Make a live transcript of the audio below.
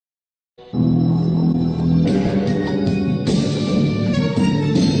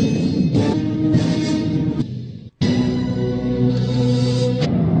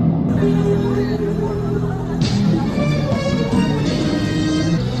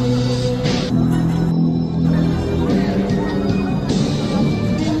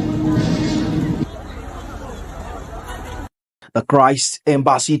The Christ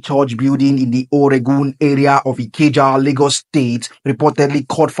Embassy Church building in the Oregon area of Ikeja, Lagos State, reportedly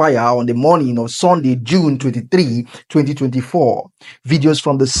caught fire on the morning of Sunday, June 23, 2024. Videos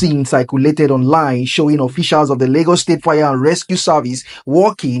from the scene circulated online showing officials of the Lagos State Fire and Rescue Service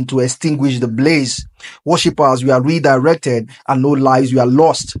working to extinguish the blaze. Worshippers were redirected and no lives were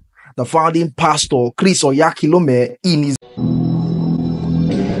lost. The founding pastor, Chris Oyakhilomé, in his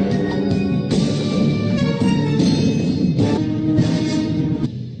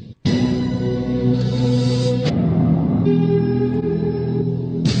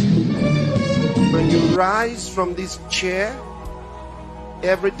rise from this chair,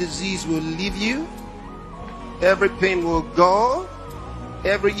 every disease will leave you, every pain will go,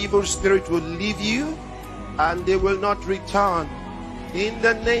 every evil spirit will leave you, and they will not return. In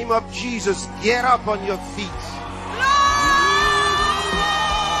the name of Jesus, get up on your feet.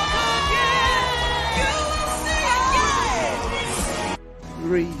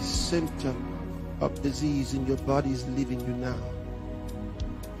 Every symptom of disease in your body is leaving you now.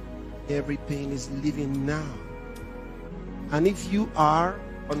 Every pain is leaving now. And if you are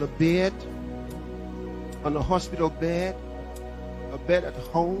on a bed, on a hospital bed, a bed at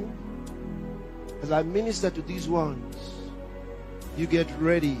home, as I minister to these ones, you get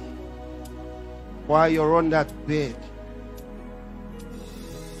ready while you're on that bed.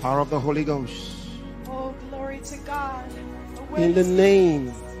 Power of the Holy Ghost. Oh, glory to God. In the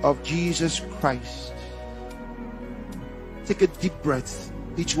name of Jesus Christ. Take a deep breath.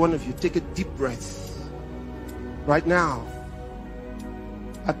 Each one of you, take a deep breath. Right now,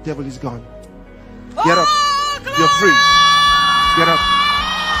 that devil is gone. Get up. You're free. Get up.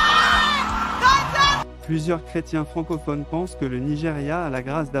 Plusieurs chrétiens francophones pensent que le Nigeria a la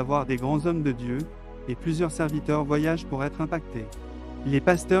grâce d'avoir des grands hommes de Dieu, et plusieurs serviteurs voyagent pour être impactés. Les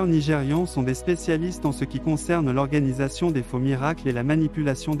pasteurs nigérians sont des spécialistes en ce qui concerne l'organisation des faux miracles et la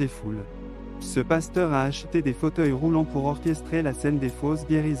manipulation des foules. Ce pasteur a acheté des fauteuils roulants pour orchestrer la scène des fausses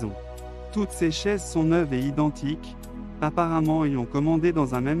guérisons. Toutes ces chaises sont neuves et identiques, apparemment ils l'ont commandé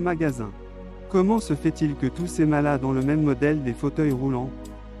dans un même magasin. Comment se fait-il que tous ces malades ont le même modèle des fauteuils roulants?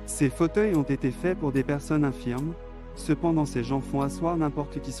 Ces fauteuils ont été faits pour des personnes infirmes, cependant ces gens font asseoir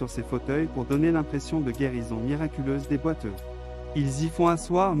n'importe qui sur ces fauteuils pour donner l'impression de guérison miraculeuse des boiteux. Ils y font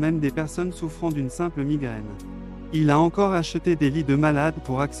asseoir même des personnes souffrant d'une simple migraine. Il a encore acheté des lits de malades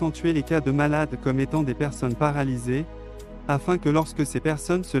pour accentuer les cas de malades comme étant des personnes paralysées, afin que lorsque ces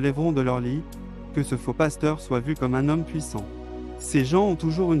personnes se lèveront de leur lit, que ce faux pasteur soit vu comme un homme puissant. Ces gens ont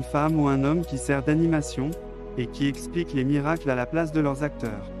toujours une femme ou un homme qui sert d'animation, et qui explique les miracles à la place de leurs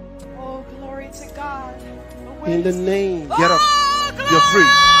acteurs. Oh, glory to God. In the name, get up. You're free.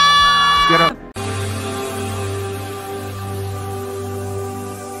 Get up.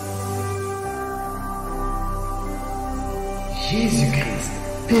 JesusChrist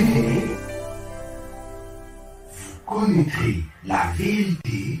TV, vous connaîtrez la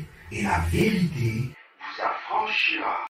vérité et la vérité vous affranchira.